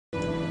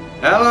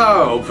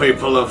Hello,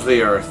 people of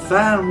the Earth,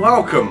 and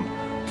welcome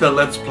to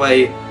Let's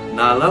Play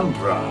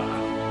Nihlumbra.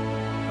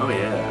 Oh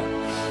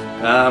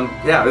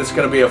yeah. Yeah, this is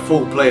going to be a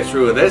full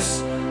playthrough of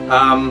this.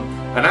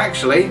 And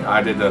actually,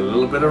 I did a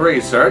little bit of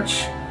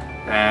research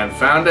and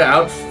found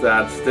out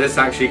that this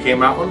actually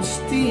came out on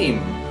Steam.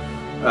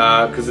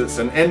 Because it's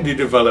an indie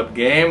developed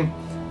game,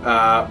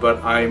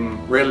 but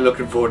I'm really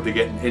looking forward to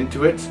getting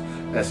into it.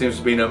 There seems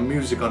to be no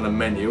music on the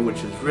menu,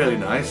 which is really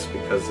nice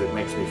because it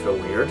makes me feel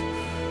weird.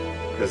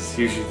 Because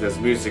usually there's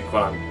music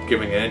while I'm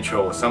giving an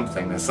intro or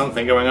something. There's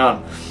something going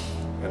on,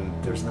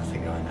 and there's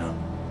nothing going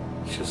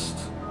on. It's just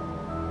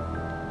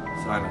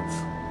silence.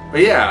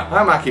 But yeah,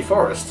 I'm Aki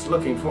Forrest.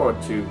 Looking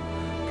forward to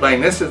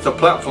playing this. It's a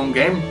platform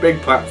game, big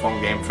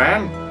platform game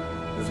fan.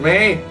 It's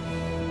me.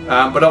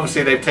 But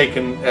obviously they've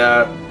taken.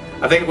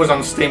 I think it was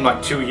on Steam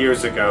like 2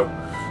 years ago.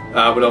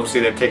 But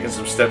obviously they've taken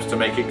some steps to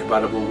make it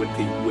compatible with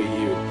the Wii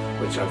U,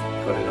 which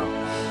I've got it on.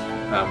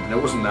 And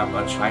it wasn't that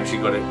much. I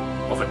actually got it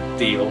off a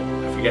deal.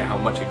 I forget how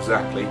much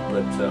exactly,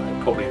 but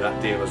probably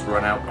that deal has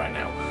run out by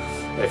now.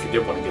 If you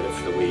did want to get it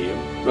for the Wii U.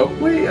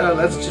 But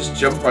let's just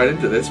jump right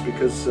into this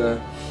because, oh,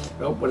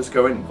 what is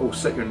going? Oh,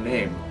 set your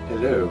name.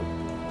 Hello.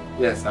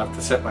 Yes, I have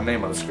to set my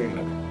name on the screen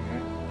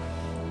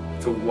now.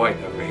 It's all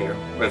white over here.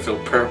 Well, it's all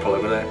purple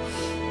over there.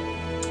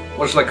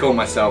 What shall I call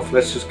myself?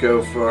 Let's just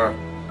go for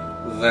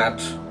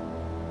that.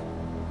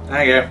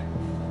 There you go.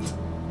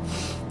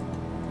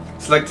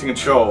 Selecting a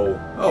control.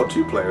 Oh,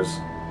 2 players.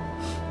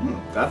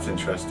 That's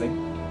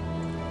interesting.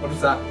 What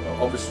is that?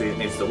 Well, obviously it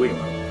needs the Wii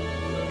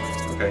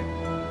remote. Okay.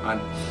 I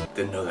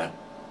didn't know that.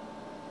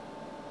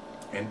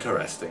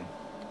 Interesting.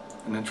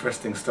 An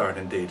interesting start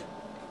indeed.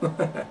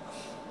 The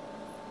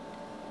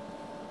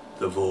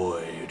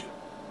Void.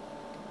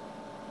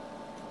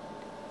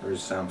 There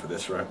is sound for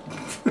this, right?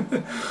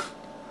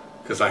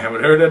 Because I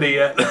haven't heard any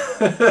yet.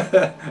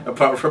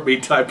 Apart from me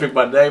typing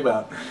my name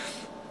out.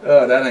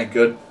 Oh, that ain't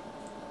good.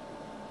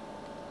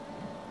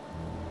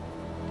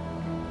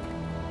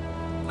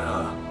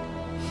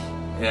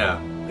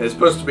 Yeah, it's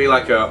supposed to be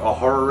like a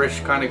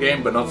horror-ish kind of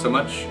game, but not so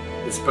much.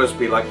 It's supposed to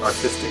be like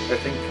artistic, I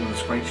think, from the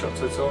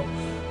screenshots I saw.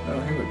 Oh,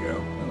 here we go.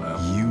 Hello.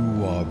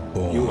 You are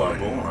born. You are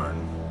born.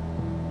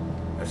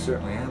 I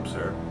certainly am,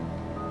 sir.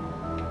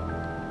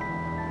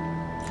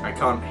 I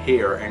can't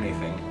hear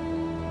anything.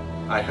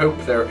 I hope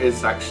there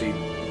is actually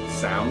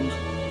sound.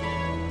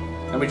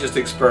 Let me just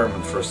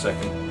experiment for a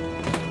second.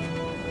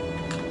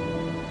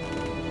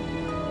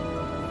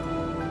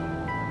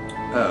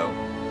 Oh.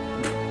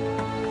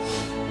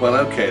 Well,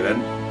 okay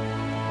then.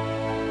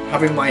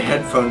 Having my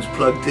headphones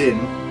plugged in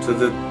to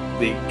the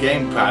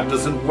gamepad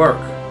doesn't work.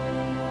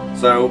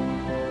 So,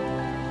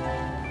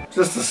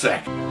 just a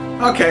sec.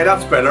 Okay,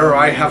 that's better.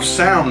 I have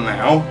sound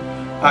now.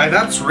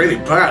 That's really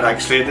bad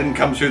actually. It didn't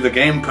come through the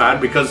gamepad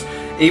because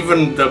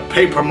even the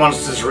Paper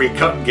Monsters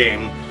Recut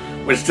game,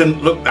 which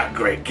didn't look that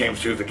great, came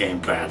through the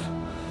gamepad.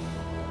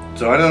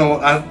 So I don't know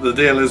what the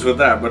deal is with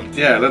that, but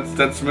yeah,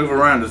 let's move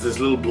around as this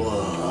little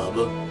blob.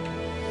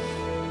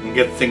 And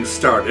get things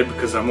started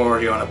because I'm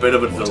already on a bit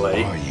of a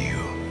delay. What are you?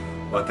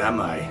 What am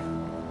I?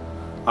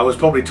 I was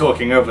probably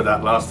talking over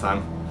that last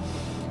time.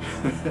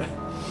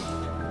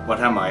 What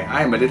am I?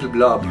 I am a little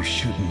blob. You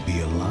shouldn't be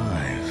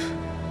alive.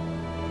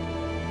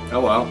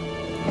 Oh well.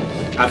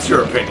 That's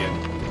your opinion.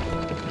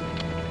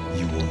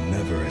 You will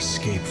never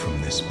escape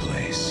from this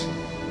place.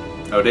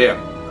 Oh dear.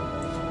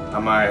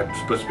 Am I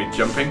supposed to be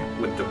jumping?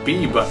 With the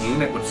B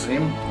button, it would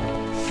seem.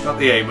 Not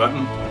the A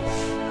button.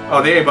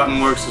 Oh, the A button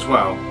works as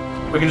well.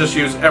 We can just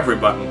use every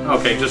button.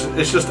 Okay,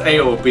 it's just A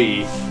or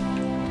B.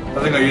 I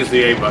think I'll use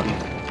the A button.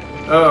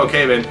 Oh,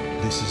 okay then.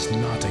 This is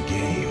not a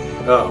game.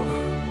 Oh.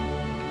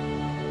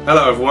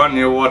 Hello everyone,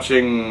 you're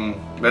watching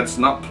Let's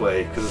Not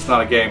Play, because it's not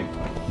a game.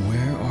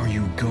 Where are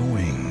you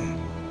going?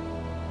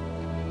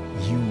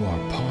 You are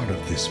part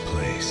of this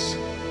place.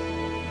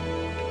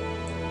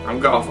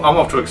 I'm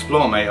off to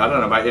explore, mate. I don't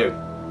know about you.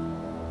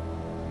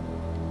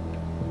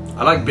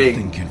 I like being...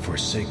 Nothing can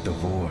forsake the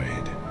void.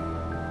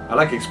 I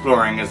like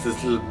exploring as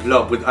this little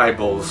blob with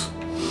eyeballs.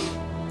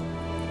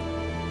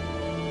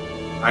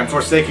 I'm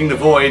forsaking the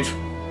void.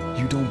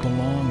 You don't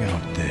belong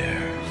out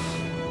there.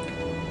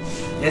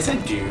 Yes, I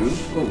do.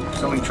 Oh,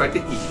 someone tried to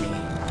eat me.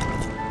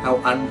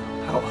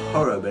 How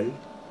horrible.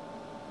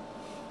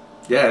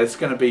 Yeah, it's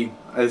gonna be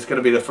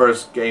the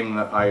first game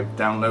that I've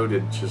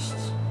downloaded just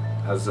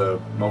as a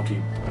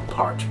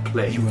multi-part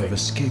play. You have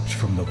escaped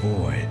from the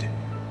void.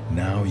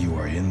 Now you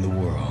are in the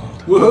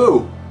world.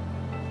 Woohoo!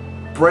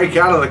 Break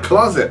out of the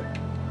closet.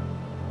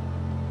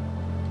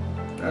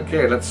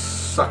 Okay, let's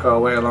suck our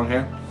way along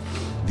here.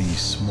 These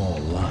small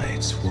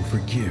lights will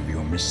forgive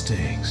your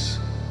mistakes.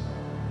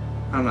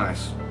 How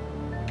nice.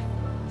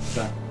 Is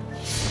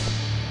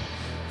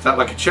that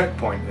like a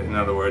checkpoint, in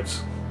other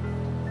words?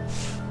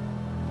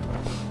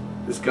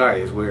 This guy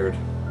is weird.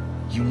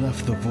 You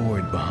left the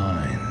void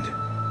behind,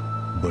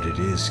 but it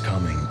is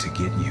coming to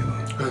get you.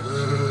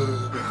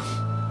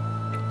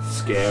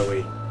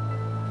 Scary.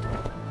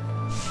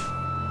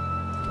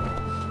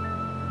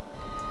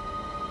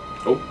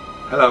 Oh,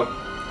 hello.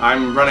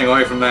 I'm running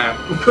away from that.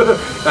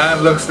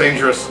 That looks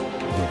dangerous. The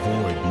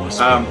void must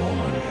be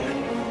one.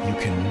 You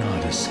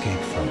cannot escape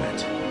from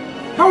it.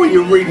 How are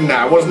you reading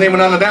that? It wasn't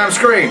even on the damn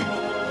screen.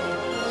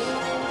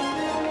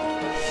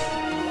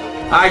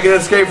 I can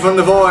escape from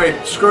the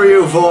void. Screw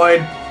you,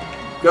 void.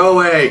 Go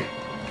away.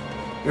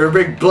 You're a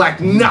big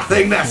black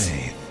nothingness.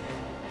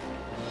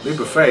 Leap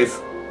of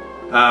faith.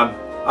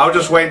 I'll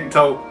just wait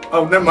until...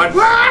 Oh, never mind.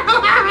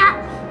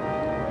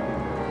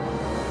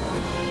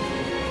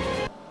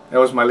 That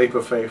was my leap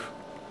of faith.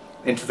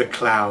 Into the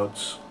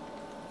clouds.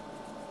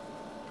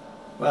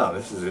 Wow,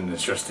 this is an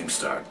interesting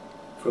start.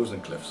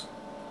 Frozen cliffs.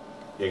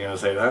 You're going to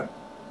say that?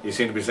 You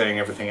seem to be saying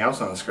everything else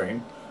on the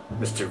screen,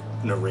 Mr.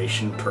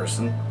 Narration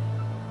Person.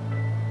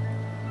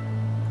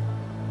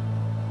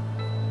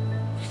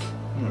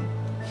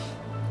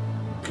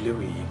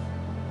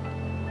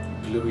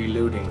 Gluey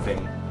loading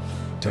thing.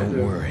 Don't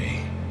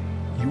worry.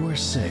 You are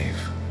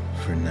safe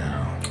for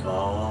now.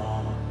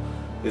 Oh,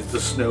 is the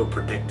snow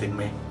protecting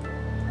me?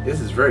 This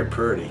is very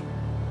pretty.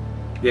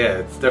 Yeah,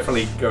 it's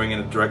definitely going in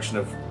a direction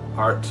of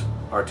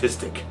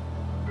artistic.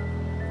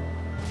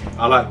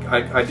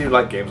 I do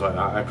like games like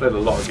that. I played a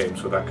lot of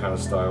games with that kind of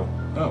style.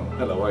 Oh,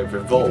 hello, I've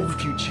evolved. Even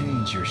if you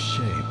change your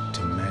shape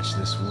to match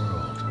this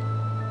world,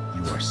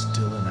 you are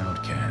still an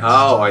outcast.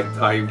 Oh,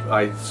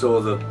 I saw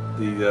the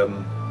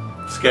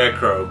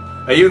scarecrow.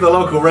 Are you the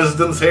local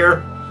residents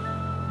here?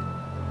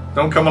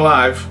 Don't come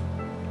alive.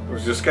 Or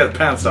just get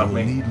pants off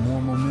me. You need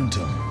more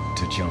momentum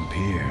to jump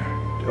here.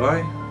 Do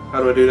I?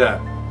 How do I do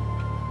that?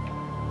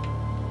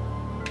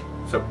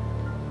 So...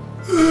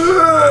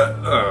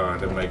 Oh, I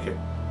didn't make it.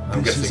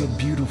 This is a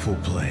beautiful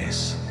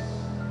place,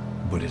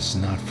 but it's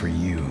not for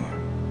you.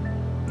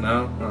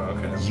 No? Oh,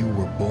 okay. You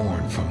were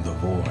born from the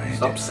void.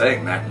 Stop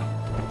saying that.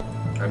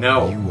 I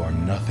know. You are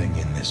nothing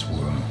in this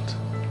world.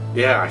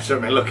 Yeah, I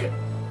certainly look it.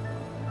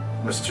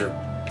 Mr.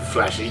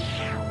 Flashy.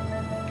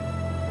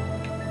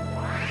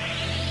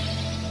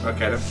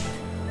 Okay then.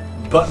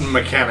 Button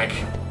mechanic.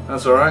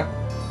 That's alright.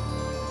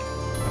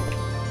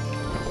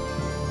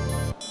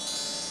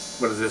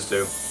 What does this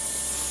do?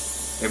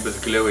 It was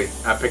gluey.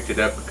 I picked it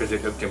up because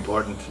it looked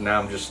important. Now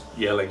I'm just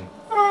yelling.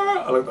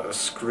 Ah, I look like a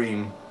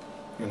scream.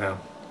 You know.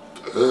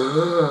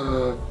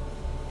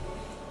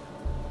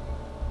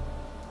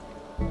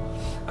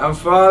 I'm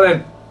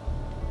falling.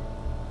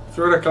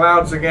 Through the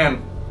clouds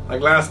again.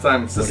 Like last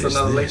time. It's just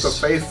another leap of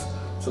faith.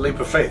 It's a leap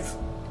of faith.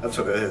 That's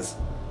what it is.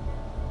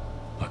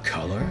 A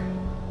color?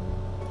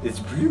 It's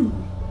blue.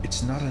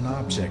 It's not an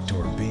object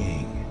or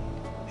being.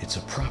 It's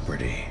a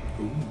property.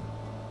 Ooh.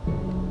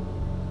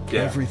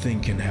 Yeah.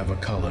 Everything can have a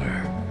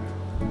color.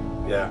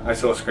 Yeah, I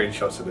saw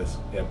screenshots of this.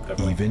 Yeah,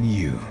 definitely. Even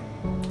you.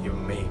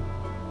 Even me.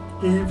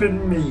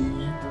 Even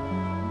me.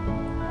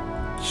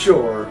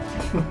 Sure.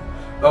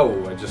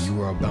 Oh, I just...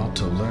 You are about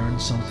to learn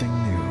something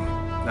new.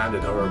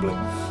 Landed horribly.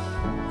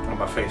 On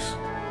my face.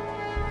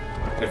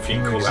 If you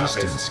Your call that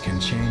existence can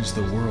change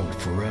the world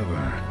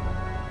forever.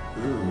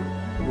 Ooh.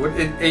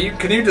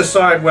 Can you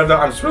decide whether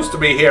I'm supposed to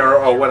be here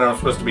or whether I'm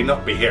supposed to be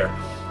not be here?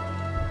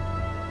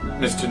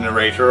 Mr.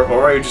 Narrator,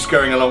 or are you just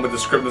going along with the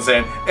script and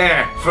saying,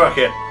 fuck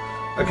it.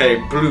 Okay,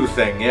 blue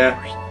thing, yeah?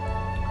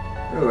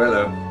 Oh,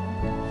 hello.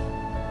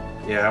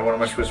 Yeah, what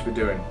am I supposed to be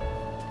doing?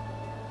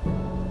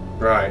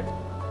 Right.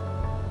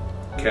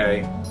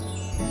 Okay.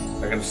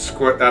 I can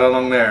squirt that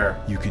along there.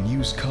 You can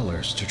use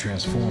colors to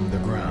transform the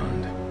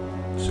ground.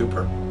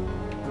 Super.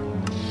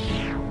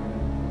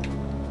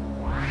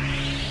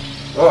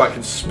 Oh, I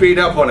can speed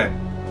up on it.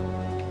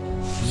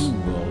 Blue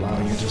will allow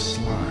you to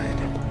slide.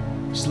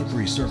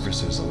 Slippery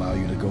surfaces allow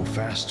you to go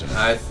faster.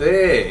 I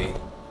see.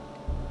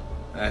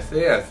 I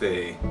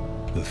see.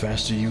 The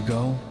faster you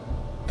go,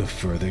 the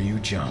further you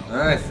jump.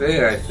 I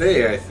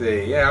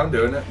see. Yeah, I'm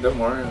doing it. Don't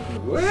worry.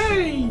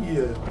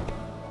 Way!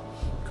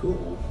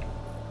 Cool.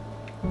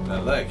 I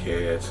like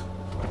it.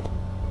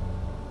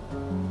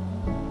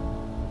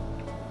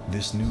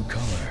 This new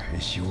color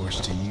is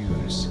yours to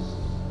use.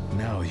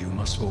 Now you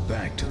must go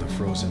back to the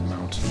frozen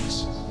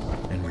mountains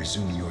and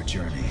resume your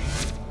journey.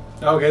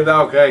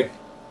 Okay.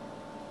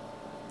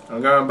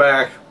 I'm going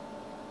back.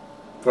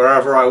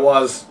 Wherever I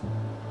was.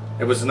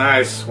 It was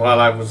nice while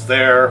I was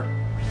there.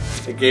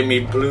 It gave me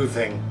blue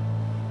thing.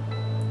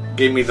 It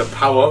gave me the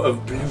power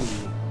of blue.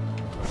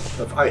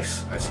 Of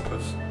ice, I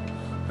suppose.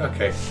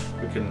 Okay,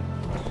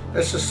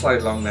 let's just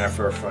slide along there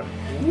for fun.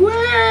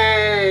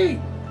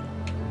 Way!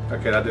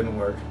 Okay, that didn't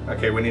work.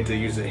 Okay, we need to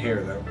use it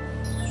here though.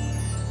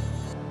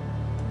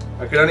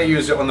 I could only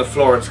use it on the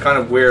floor. It's kind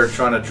of weird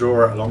trying to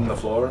draw it along the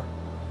floor.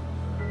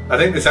 I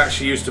think this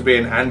actually used to be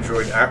an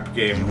Android app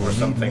game or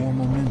something. More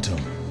momentum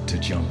to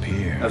jump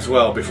here. As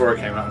well, before it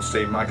came out on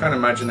Steam. I can't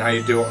imagine how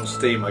you do it on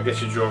Steam. I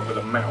guess you draw it with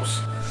a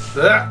mouse.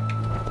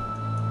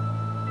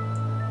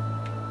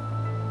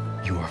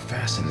 You are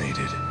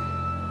fascinated.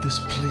 This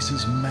place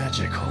is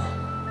magical.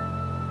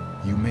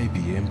 You may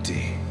be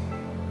empty,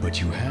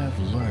 but you have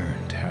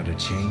learned how to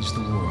change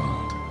the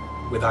world.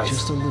 With ice.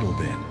 Just a little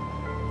bit.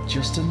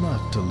 Just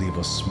enough to leave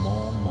a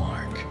small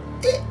mark.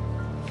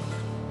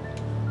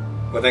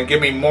 Well then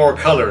give me more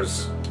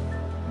colors.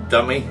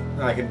 dummy.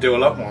 I can do a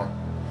lot more.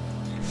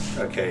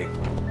 Okay,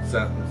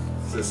 so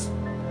this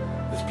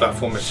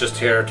platform is just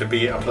here to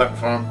be a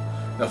platform,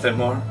 nothing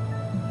more.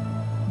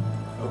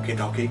 Okie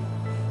dokie.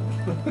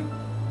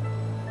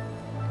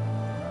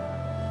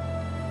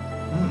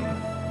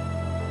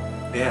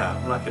 Yeah,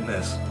 I'm liking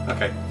this.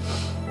 Okay.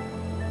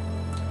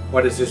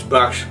 What is this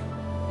box?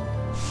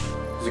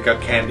 Has it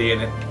got candy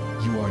in it?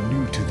 You are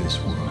new to this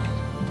world,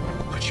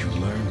 but you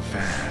learn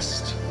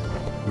fast.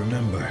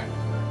 Remember,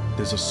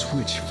 there's a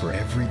switch for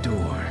every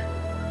door.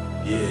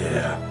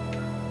 Yeah.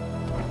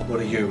 What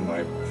are you,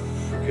 my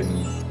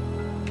freaking...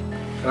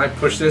 Can I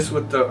push this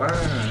with the... Ah,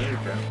 there you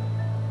go.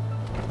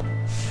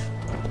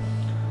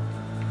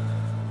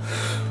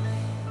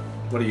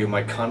 What are you,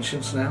 my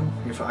conscience now?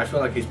 I feel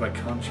like he's my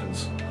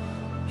conscience.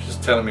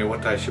 Just telling me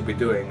what I should be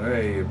doing.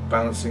 Hey,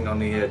 balancing on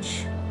the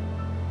edge.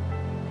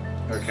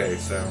 Okay,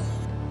 so...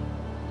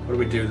 What do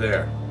we do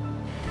there?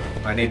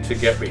 I need to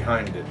get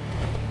behind it.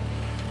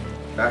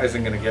 That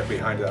isn't going to get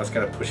behind it. That's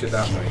going to push it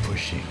that way. Keep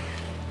pushing.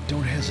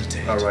 Don't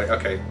hesitate. Alright,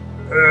 okay.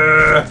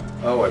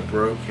 Oh, I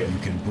broke it. You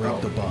can break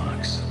the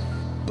box,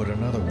 but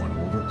another one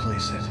will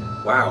replace it.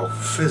 Wow,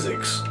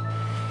 physics.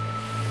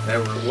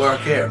 Never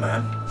work here,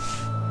 man.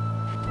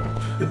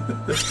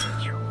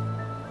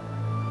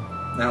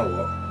 Now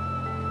what?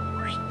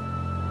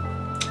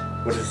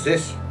 What is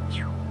this?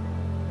 You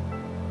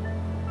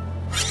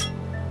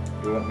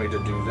want me to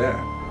do that?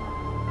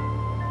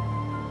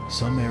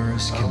 Some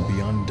errors can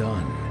be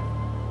undone.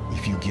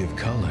 If you give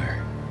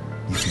color,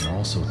 you can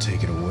also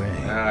take it away.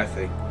 Ah, I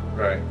see.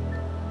 Right.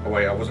 Oh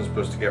wait, I wasn't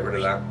supposed to get rid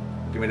of that.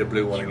 Give me the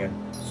blue one again.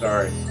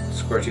 Sorry.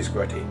 Squirty,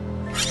 squirty.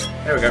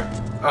 There we go.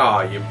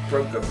 Ah, you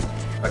broke them.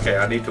 Okay,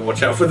 I need to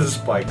watch out for the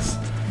spikes.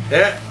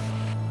 Yeah.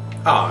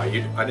 Ah, I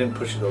didn't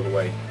push it all the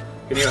way.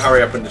 Can you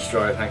hurry up and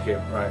destroy it? Thank you.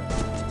 Right.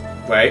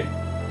 Wait.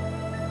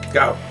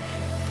 Go.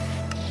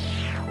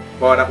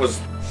 Well, that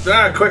was...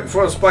 Ah, quick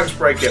before the spikes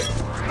break it.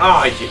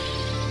 Ah,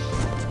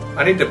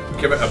 I need to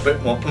give it a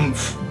bit more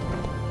oomph.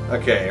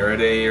 Okay,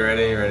 ready,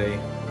 ready, ready.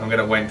 I'm going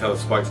to wait until the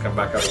spikes come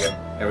back up again.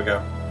 Here we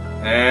go.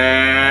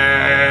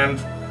 And...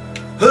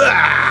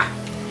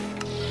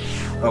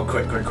 Oh,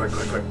 quick, quick, quick,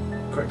 quick, quick.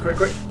 Quick, quick,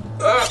 quick.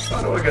 I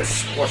don't want to get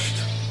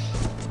squashed.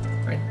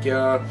 Thank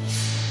you.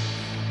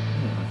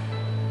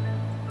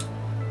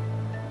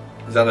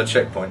 Is that a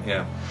checkpoint?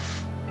 Yeah.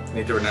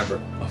 Need to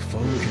remember. A foe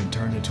can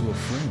turn into a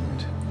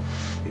friend.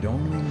 It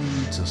only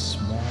needs a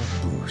small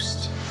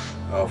boost.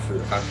 Oh,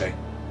 okay.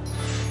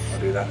 I'll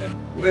do that then.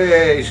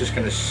 Hey, he's just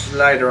going to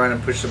slide around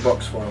and push the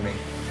box for me.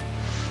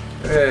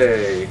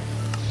 Hey.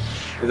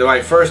 He's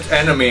my first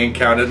enemy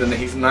encountered and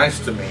he's nice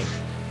to me.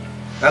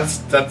 That's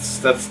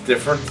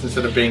different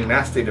instead of being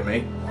nasty to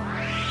me.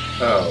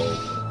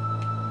 Oh.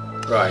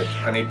 Right,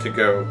 I need to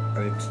go.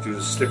 I need to do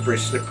the slippery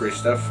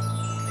stuff.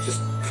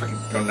 Just fucking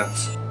go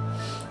nuts.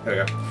 There we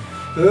go.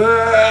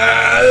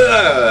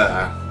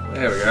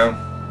 There we go.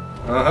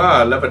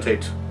 Aha,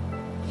 levitate.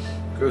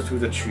 Go through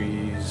the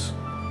trees.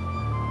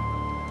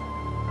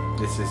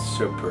 This is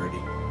so pretty.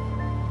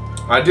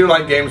 I do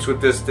like games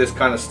with this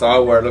kind of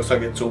style where it looks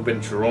like it's all been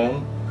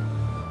drawn.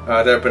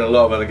 There have been a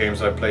lot of other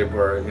games I played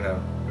where, you know,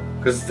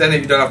 because then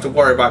you don't have to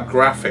worry about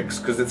graphics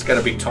because it's going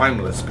to be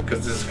timeless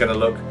because this is going to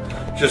look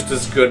just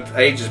as good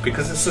ages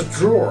because it's a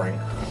drawing.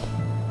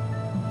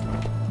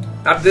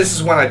 And this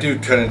is when I do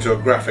turn into a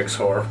graphics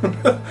whore.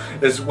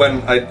 Is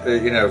when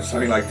you know,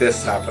 something like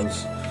this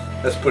happens.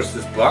 Let's push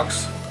this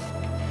box.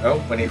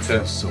 Oh, we need to.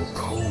 It's so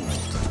cold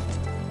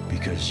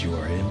because you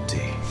are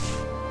empty.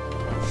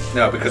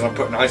 No, because I'm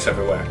putting ice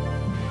everywhere.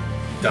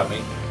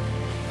 Dummy.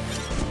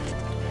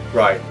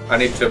 Right, I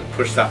need to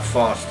push that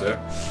faster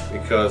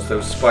because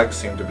those spikes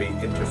seem to be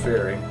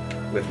interfering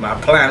with my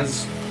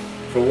plans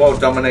for world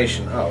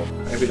domination. Oh,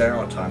 maybe they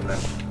are time then.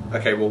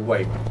 Okay, we'll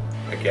wait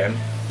again.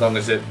 As long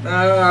as it...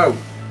 No!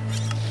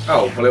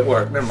 Oh, well it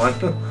worked. Never mind.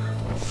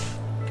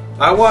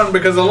 I won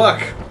because of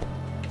luck.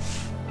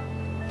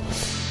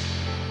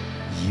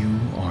 You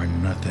are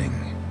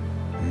nothing.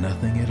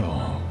 Nothing at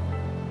all.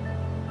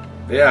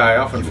 Yeah, I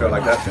often feel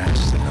like that.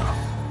 Fast enough.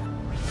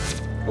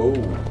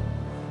 Oh.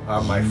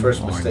 My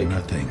first mistake.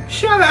 Nothing.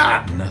 Shut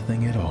up!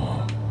 Nothing at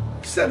all.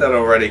 You said that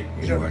already.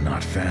 You are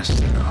not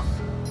fast enough.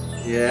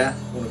 Yeah,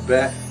 wanna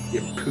bet?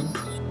 You poop.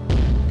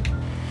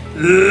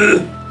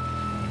 Ugh.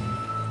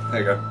 There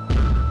you go.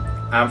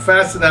 I'm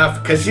fast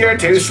enough because you're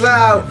too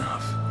slow.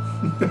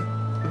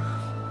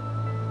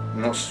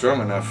 I'm not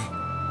strong enough.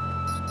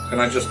 Can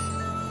I just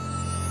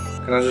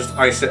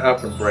ice it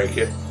up and break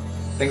it?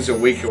 Things are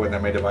weaker when they're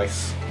made of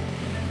ice.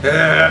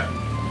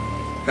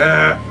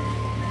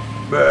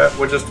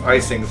 We're just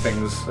icing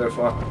things so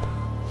far.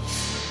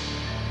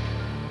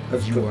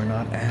 You are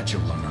not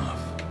agile enough.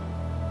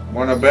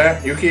 Wanna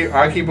bet?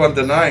 I keep on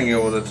denying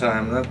you all the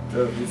time.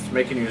 It's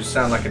making you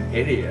sound like an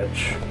idiot.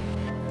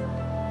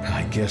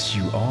 I guess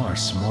you are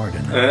smart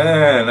enough.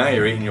 Now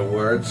you're eating your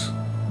words.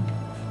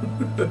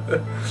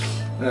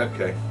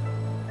 Okay.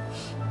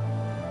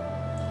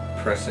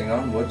 Pressing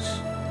onwards.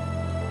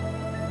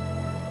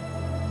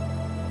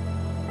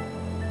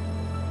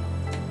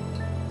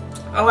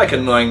 I like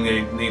annoying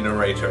the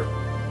narrator.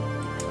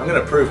 I'm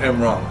gonna prove him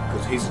wrong,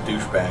 because he's a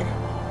douchebag.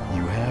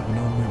 You have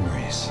no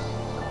memories.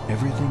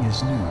 Everything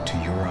is new to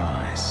your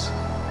eyes.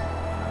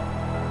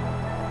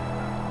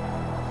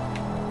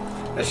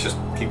 Let's just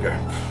keep going.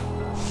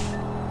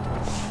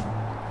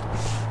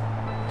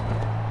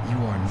 You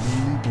are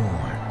newly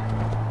born.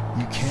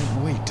 You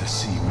can't wait to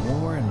see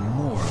more and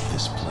more of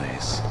this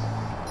place.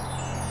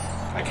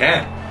 I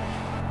can.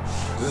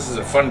 This is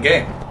a fun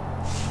game.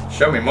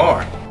 Show me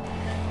more.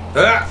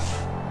 Ah!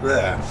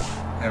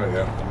 There we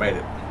go. I made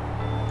it.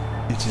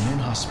 It's an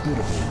inhospitable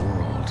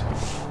world.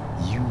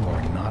 You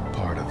are not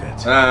part of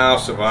it. I'll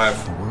survive.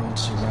 The world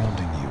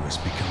surrounding you is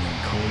becoming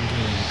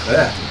colder and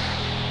colder.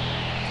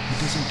 It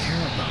doesn't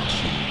care about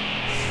you.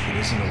 It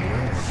isn't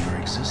aware of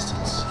your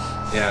existence.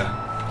 Yeah,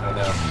 I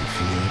know. Can you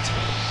feel it?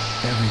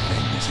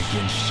 Everything is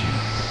against you.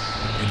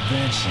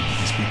 Advancing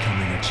is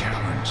becoming a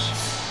challenge.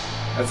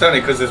 That's only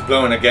because it's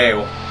blowing a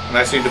gale, and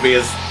I seem to be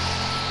as...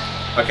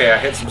 Okay, I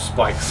hit some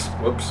spikes.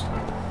 Whoops.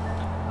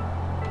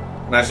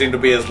 And I seem to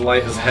be as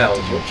light as hell.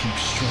 You keep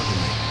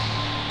struggling.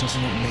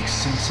 Doesn't it make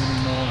sense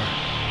anymore?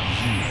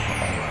 You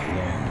are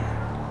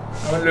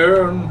alone.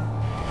 Alone.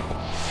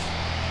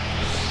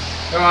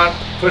 Come on,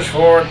 push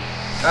forward.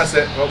 That's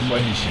it. Hopefully.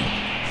 Be patient.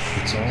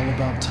 It's all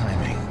about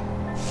timing.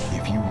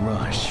 If you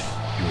rush,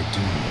 you're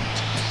doomed.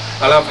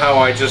 I love how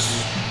I just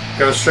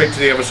go straight to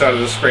the other side of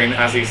the screen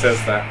as he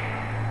says that.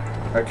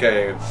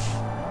 Okay.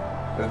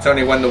 But it's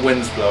only when the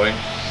wind's blowing.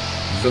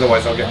 So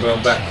otherwise I'll get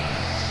blown back.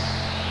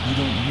 You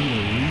don't need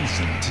a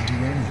reason to do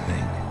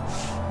anything.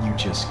 You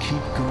just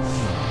keep going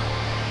on.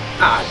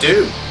 I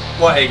do.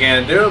 What are you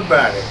gonna do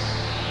about it?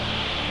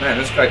 Man,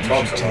 this guy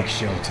talks a lot. Take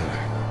shelter.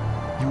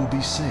 You will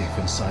be safe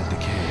inside the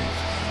cave.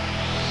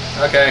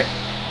 Okay,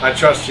 I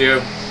trust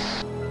you.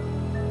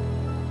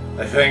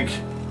 I think.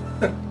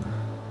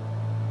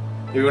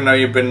 Even though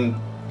you've been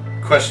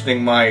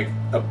questioning my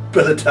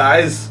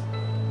abilities.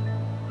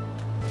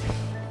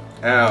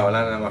 Ow, I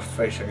landed on my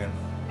face again.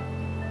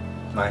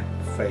 My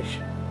face.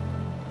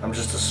 I'm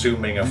just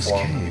assuming a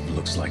form. This cave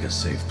looks like a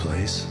safe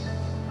place.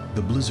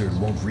 The blizzard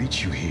won't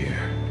reach you here.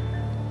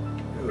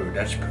 Ooh,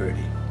 that's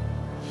pretty.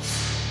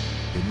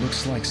 It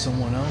looks like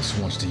someone else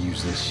wants to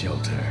use this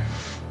shelter.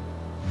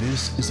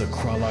 This is a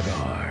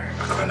Crawlaggar.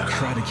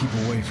 Try to keep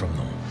away from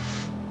them.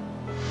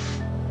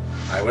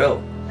 I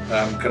will.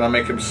 Can I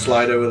make him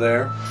slide over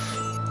there?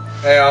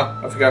 Hey,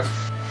 I forgot.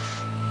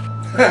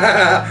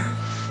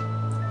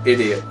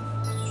 Idiot.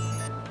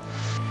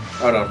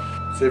 Hold on.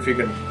 See if you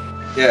can...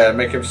 Yeah,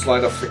 make him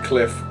slide off the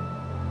cliff.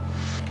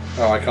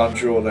 Oh, I can't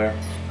draw there.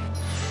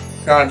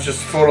 Can't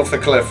just fall off the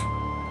cliff.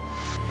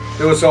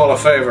 Do us all a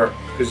favor,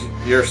 because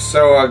you're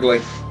so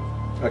ugly.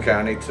 Okay,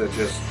 I need to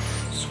just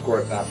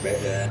squirt that bit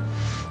there,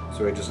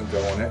 so he doesn't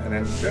go on it, and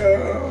then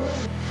go.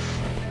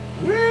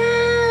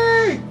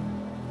 Whee!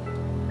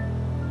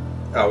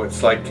 Oh,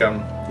 it's like,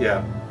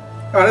 yeah.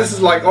 Oh, this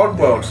is like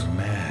Oddworld. They are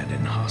mad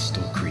and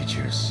hostile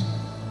creatures,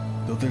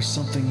 though there's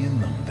something in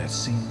them that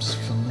seems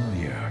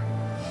familiar.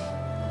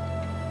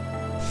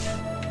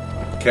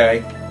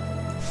 Okay.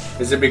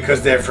 Is it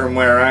because they're from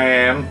where I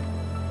am?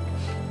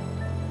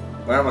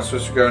 Where am I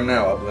supposed to go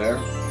now? Up there?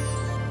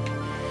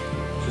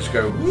 Just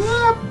go.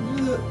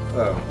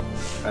 Oh,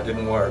 that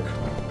didn't work.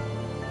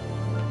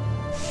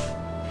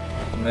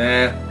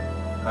 Nah.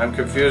 I'm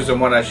confused on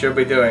what I should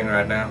be doing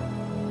right now.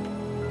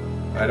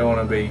 I don't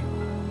want to be.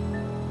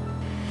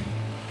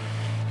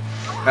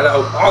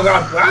 Hello. Oh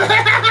god.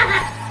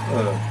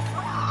 Oh.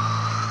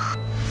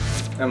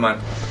 Never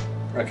mind.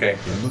 Okay.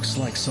 It looks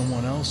like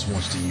someone else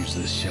wants to use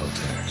this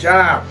shelter. Shut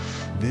up!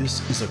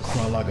 This is a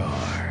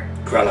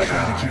Crawlaggar. Crawlaggar.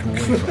 Try to keep away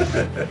from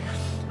it.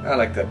 I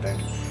like that thing.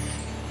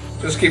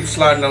 Just keep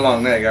sliding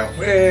along. There you go.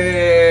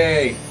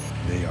 Hey!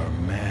 They are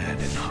mad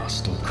and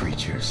hostile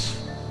creatures,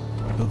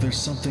 though there's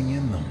something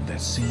in them that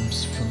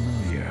seems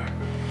familiar.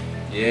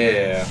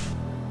 Yeah.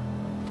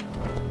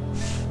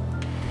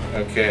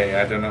 Okay,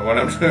 I don't know what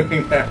I'm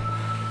doing now.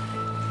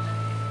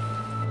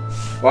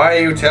 Why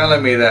are you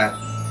telling me that?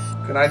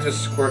 Can I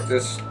just squirt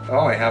this?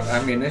 Oh, I have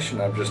ammunition,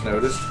 I've just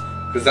noticed.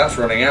 Because that's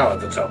running out at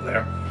the top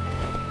there.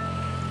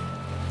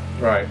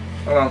 Right.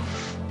 Hold on.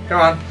 Come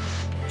on.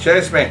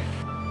 Chase me.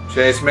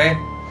 Chase me.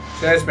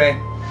 Chase me.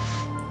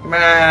 Come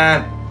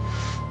on.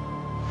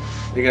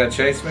 You gonna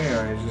chase me, or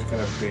are you just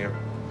gonna be a...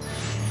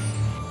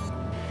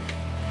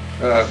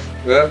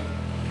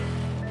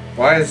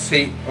 Why is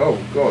he... Oh,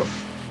 God.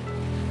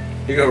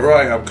 You go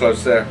right up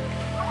close there.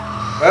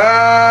 Oh!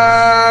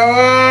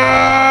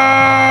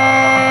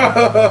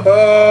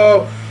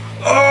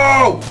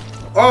 Oh!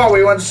 Oh,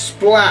 we went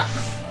splat.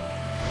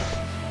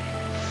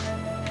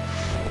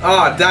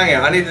 Ah, oh, dang it.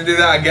 I need to do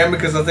that again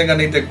because I think I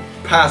need to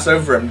pass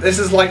over him. This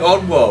is like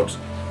Oddworld.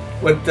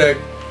 With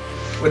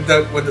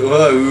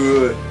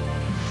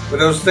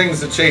those things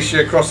that chase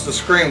you across the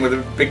screen with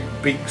the big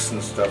beaks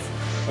and stuff.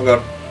 Oh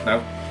god,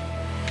 no.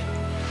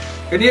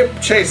 Can you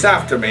chase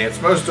after me? It's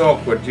most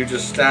awkward. You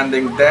just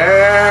standing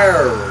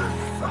there.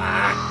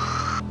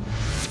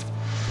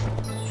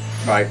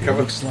 Right,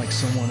 cover. Looks like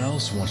someone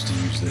else wants to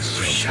use this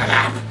shelter. Shut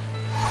up.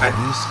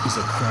 This is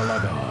a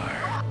Crawlaggar.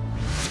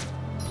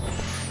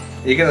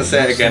 You're gonna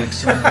say it again.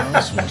 Looks like someone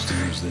else wants to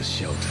use this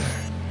shelter.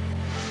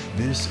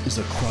 This is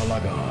a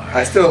Crawlaggar.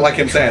 I still like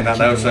him saying that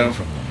though, Keep so. away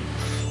from them.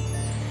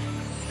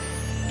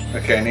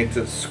 Okay, I need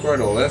to squirt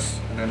all this,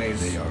 and then he's.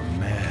 They are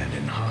mad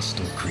and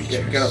hostile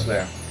creatures. Get up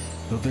there.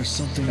 Though there's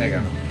something There you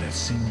in go. them that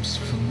seems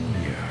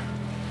familiar.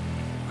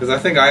 Because I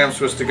think I am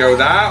supposed to go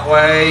that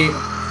way.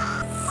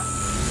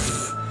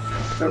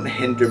 Don't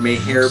hinder me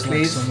here, Looks like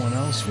please. someone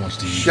else wants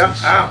to use Shut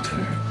this up,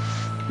 shelter.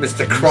 Mr. This is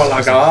a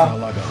Crawlaggar.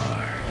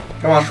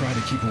 Crawlaggar. Come on. Try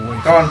to keep away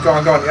Go on, go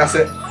on, go on. That's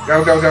it.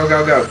 Go, go, go,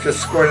 go, go.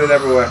 Just squirt it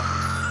everywhere.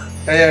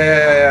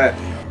 Yeah.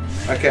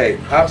 Okay,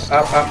 up.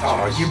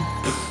 Oh, you.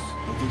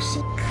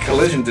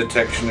 Collision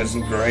detection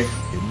isn't great.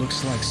 It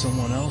looks like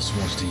someone else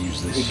wants to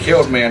use this He shelter.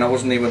 killed me and I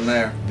wasn't even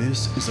there.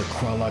 This is a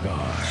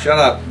Crawlaggar. Shut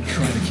up.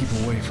 Try to keep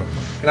away from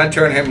them. Can I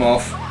turn him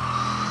off?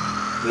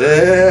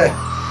 Yeah.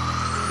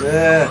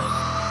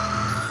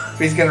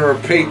 He's gonna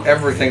repeat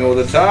everything all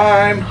the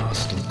time.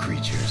 Hostile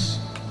creatures.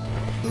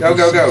 Go,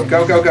 go, go,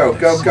 go, go, go,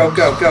 go, go,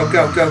 go, go,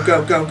 go,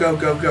 go, go, go,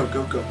 go, go,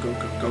 go,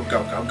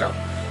 go, go, go.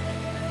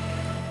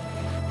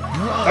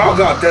 Oh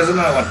god, there's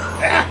another one.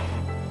 Ah.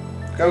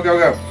 Go, go,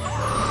 go.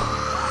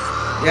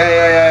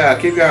 Yeah.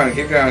 Keep going.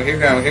 I've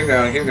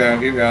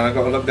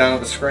got to look down at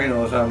the screen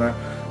all the time now.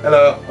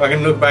 Hello, I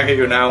can look back at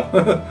you now.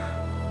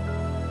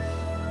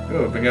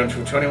 Ooh, we've been going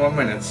for 21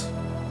 minutes.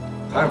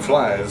 Time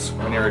flies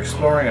when you're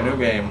exploring a new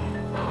game.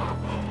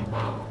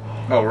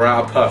 Oh, we're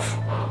out of puff.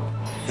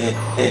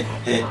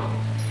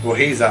 Well,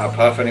 he's out of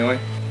puff anyway.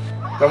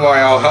 Don't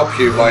worry, I'll help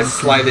you by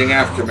sliding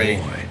after me.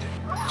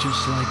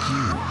 Just like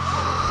you.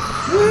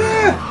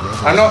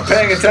 I'm not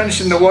paying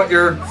attention to what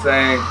you're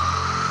saying.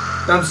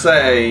 Don't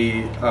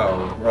say...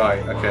 Oh,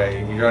 right,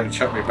 okay. You only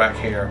chucked me back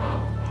here.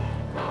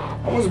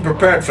 I wasn't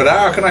prepared for that.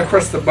 How can I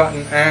press the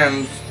button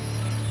and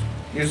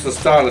use the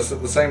stylus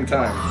at the same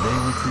time? They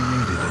were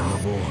created in the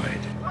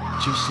void.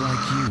 Just like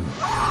you.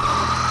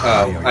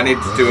 Oh, I need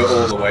to do it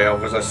all the way,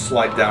 otherwise I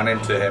slide down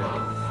into him.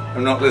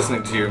 I'm not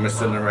listening to you,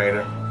 Mr.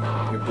 Narrator.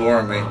 You're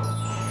boring me.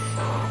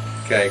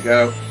 Okay,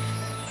 go.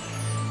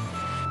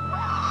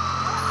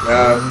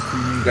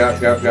 Go,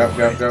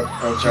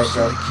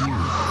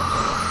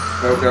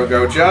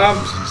 jump!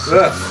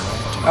 Ugh,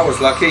 that was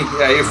lucky.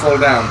 Yeah, you fall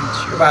down.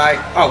 Goodbye.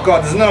 Oh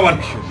god, there's another one!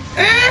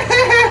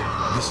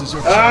 This is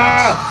your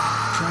chance.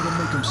 Try to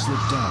make them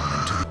slip down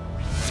into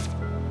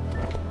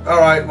the...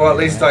 Alright, well at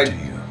least I...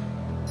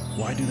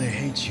 Why do they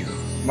hate you?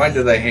 Why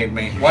do they hate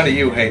me? Why do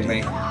you hate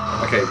me?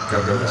 Okay,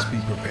 go. Must be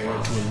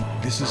prepared to...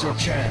 This is your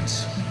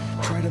chance.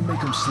 Try to make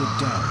them slip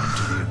down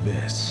into the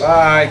abyss.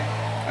 Bye!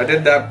 I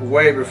did that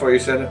way before you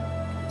said it.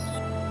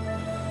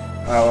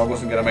 Oh, I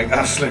wasn't going to make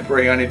that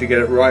slippery. I need to get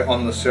it right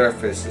on the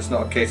surface. It's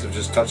not a case of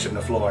just touching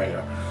the floor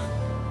here.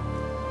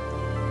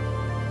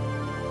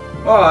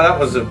 Oh, that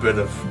was a bit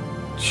of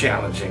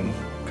challenging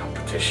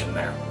competition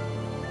there.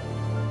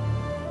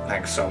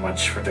 Thanks so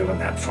much for doing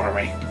that for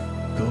me.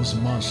 Those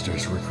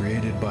monsters were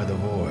created by the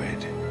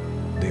void.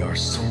 They are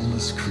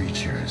soulless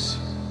creatures.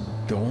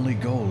 Their only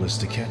goal is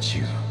to catch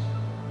you.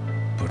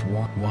 But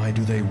why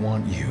do they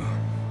want you?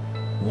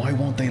 Why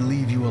won't they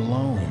leave you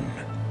alone?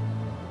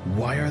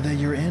 Why are they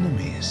your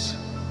enemies?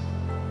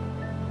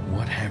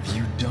 What have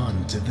you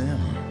done to them?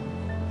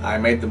 I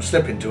made them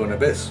slip into an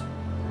abyss.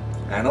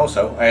 And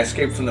also, I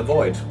escaped from the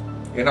void.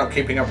 You're not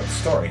keeping up with the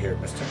story here,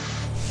 mister.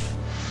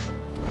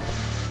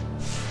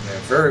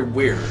 They're very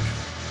weird.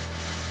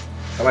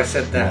 Have I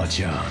said that?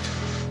 Watch out.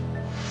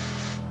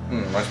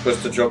 Am I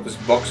supposed to drop this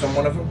box on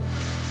one of them?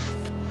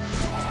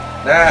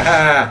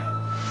 Aha!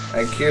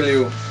 I kill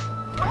you.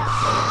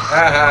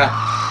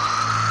 Aha!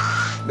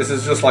 This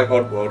is just like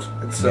Oddworld.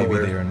 It's so Maybe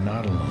weird. they are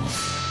not alone.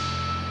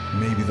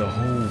 Maybe the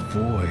whole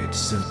void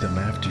sent them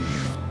after you.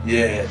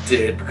 Yeah, it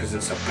did, because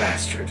it's a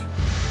bastard.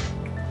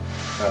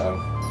 Uh-oh.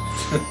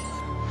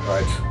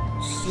 Right.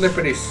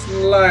 Slippity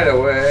slide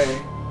away.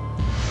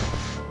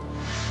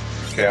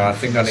 Okay, I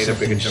think I need a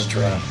bigger jump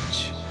around.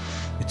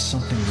 It's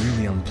something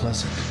really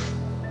unpleasant.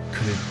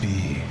 Could it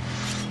be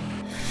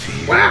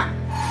fear? Wow!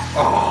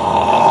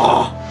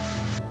 Oh!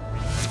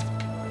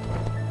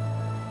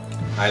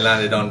 I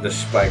landed on the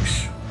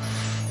spikes.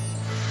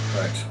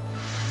 Right.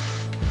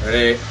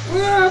 Ready?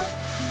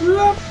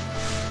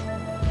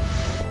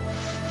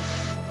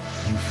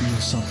 You feel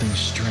something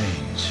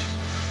strange.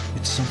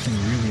 It's something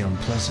really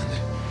unpleasant.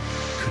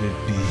 Could it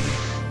be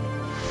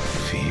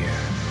fear?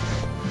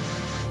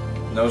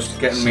 No, it's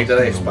getting me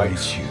today, Something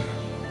spikes. awaits you.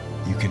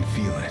 You can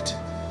feel it.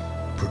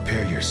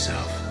 Prepare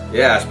yourself.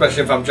 Yeah,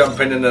 especially if I'm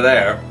jumping into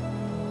there.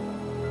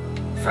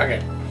 Fuck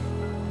it.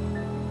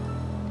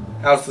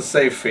 How's the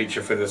save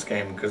feature for this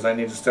game? Because I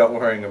need to start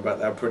worrying about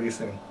that pretty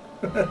soon.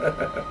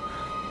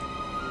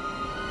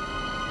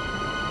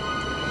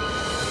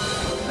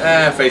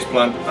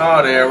 Faceplant.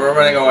 Oh dear, we're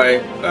running away.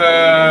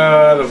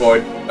 The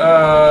void.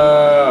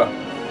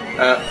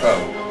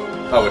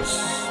 Oh, it's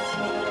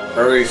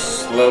very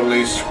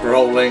slowly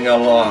scrolling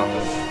along.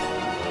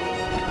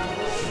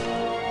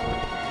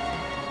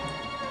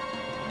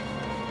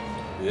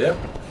 Yep.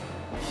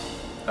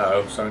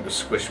 Uh-oh, something to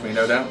squish me,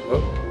 no doubt.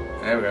 Whoop,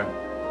 there we go.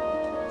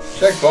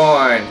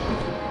 Checkpoint!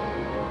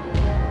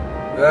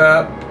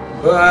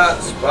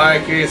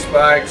 Spiky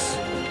spikes.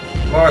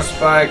 More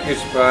spiky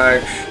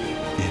spikes.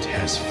 It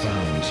has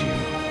found you.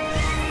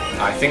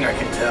 I think I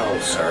can tell,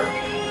 sir.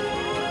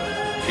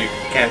 If you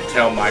can't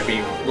tell by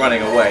me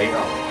running away.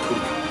 Oh,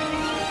 poop.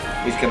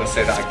 He's gonna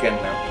say that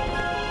again now.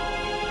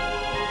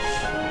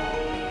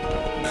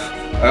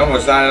 I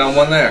almost landed on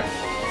one there.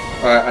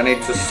 Alright, I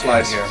need to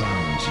slide here.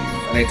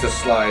 I need to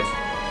slide.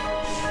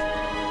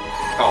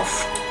 Oh,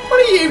 what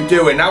are you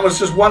doing? That was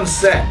just one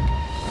set.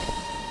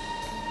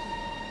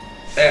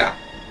 There.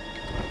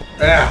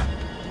 There.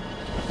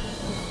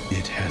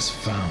 It has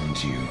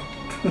found you.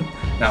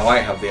 Now I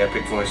have the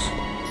epic voice.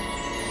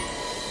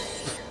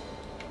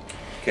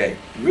 Okay.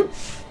 Whoop.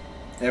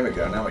 There we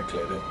go. Now I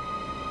cleared it.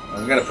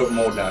 I'm going to put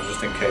more down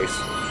just in case.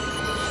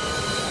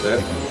 It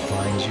will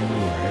find you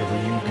wherever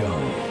you go.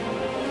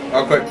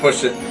 Oh, quick,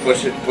 push it,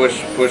 push it,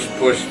 push, push,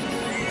 push,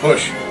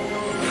 push,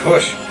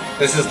 push.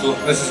 This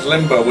is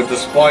Limbo with the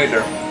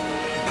spider.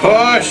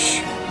 Push!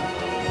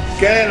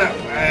 Get in!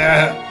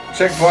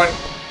 Checkpoint.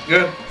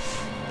 Good.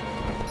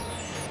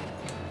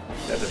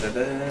 Da, da, da,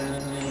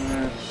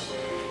 da.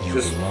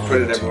 Just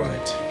put it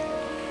everywhere.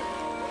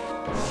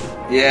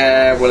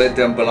 Yeah, well, it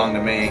don't belong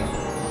to me.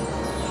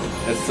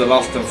 It's the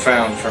lost and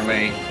found for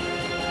me.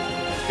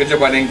 Good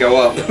job I didn't go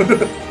up.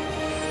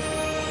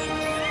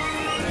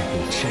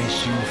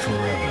 Chase you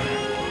forever.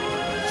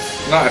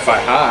 Not if I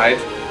hide.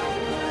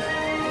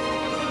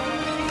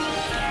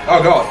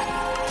 Oh god.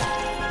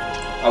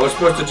 I was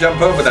supposed to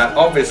jump over that,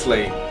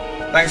 obviously.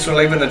 Thanks for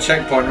leaving the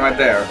checkpoint right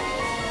there.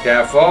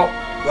 Careful.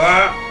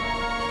 Ah.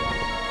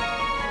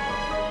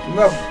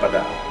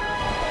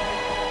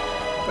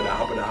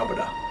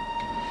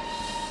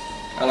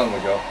 How long we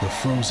go? The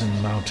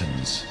frozen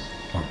mountains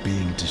are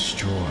being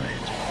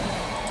destroyed.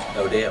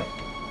 Oh dear.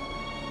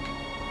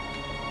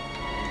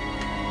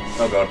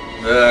 Oh god.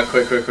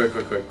 Quick.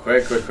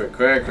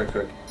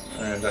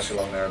 And dash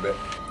along there a bit.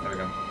 There we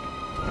go.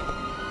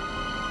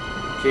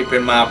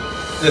 Keeping my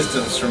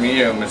distance from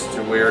you,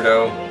 Mr.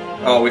 Weirdo.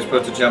 Oh, we're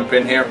supposed to jump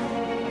in here? I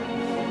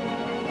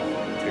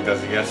think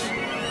that's a yes.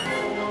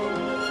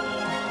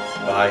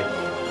 Bye,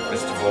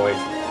 Mr. Void.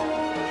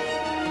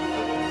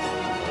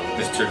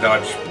 Mr.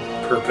 Dodge,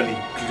 purpley,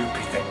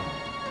 gloopy thing.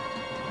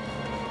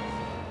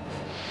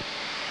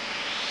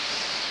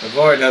 The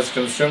void has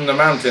consumed the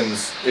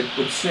mountains, it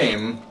would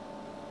seem.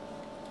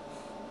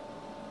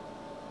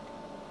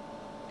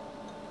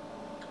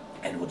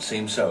 It would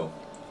seem so.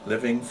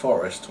 Living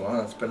forest. Well,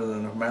 that's better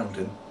than a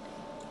mountain.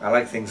 I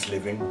like things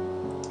living.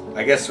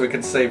 I guess we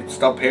could say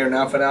stop here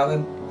now for now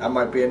then. That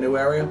might be a new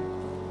area.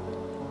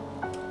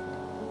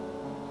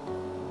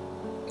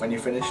 When you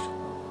finished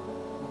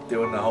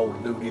doing the whole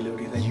looty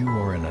thing. You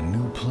are in a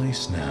new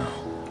place now.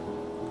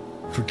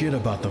 Forget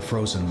about the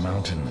frozen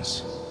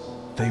mountains.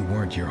 They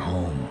weren't your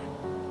home.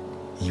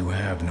 You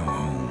have no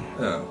home.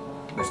 Oh,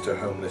 Mr.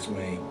 Homeless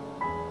Me.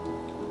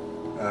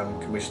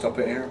 Can we stop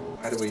it here?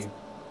 How do we...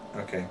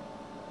 Okay.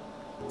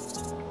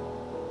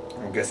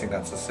 I'm guessing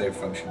that's a save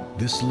function.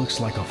 This looks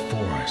like a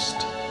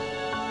forest.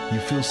 You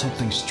feel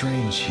something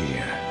strange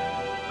here.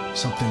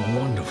 Something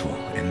wonderful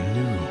and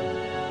new.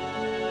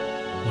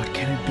 What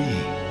can it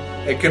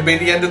be? It could be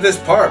the end of this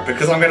part,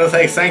 because I'm going to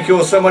say thank you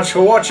all so much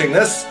for watching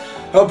this.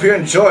 Hope you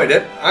enjoyed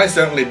it. I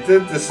certainly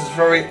did. This is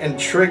very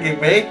intriguing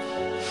me.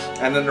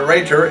 And the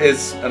narrator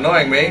is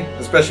annoying me,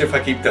 especially if I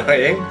keep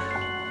dying.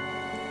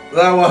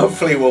 Though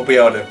hopefully we'll be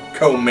able to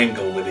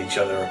co-mingle with each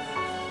other.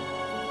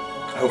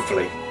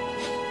 Hopefully.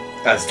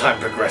 As time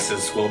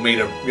progresses, we'll meet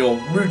a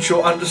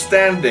mutual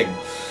understanding.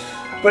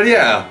 But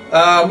yeah,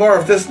 more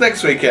of this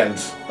next weekend.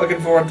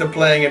 Looking forward to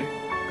playing it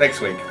next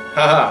week.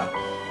 Haha.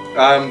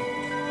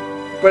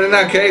 But in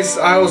that case,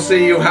 I will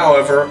see you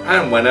however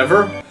and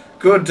whenever.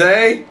 Good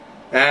day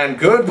and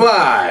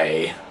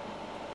goodbye.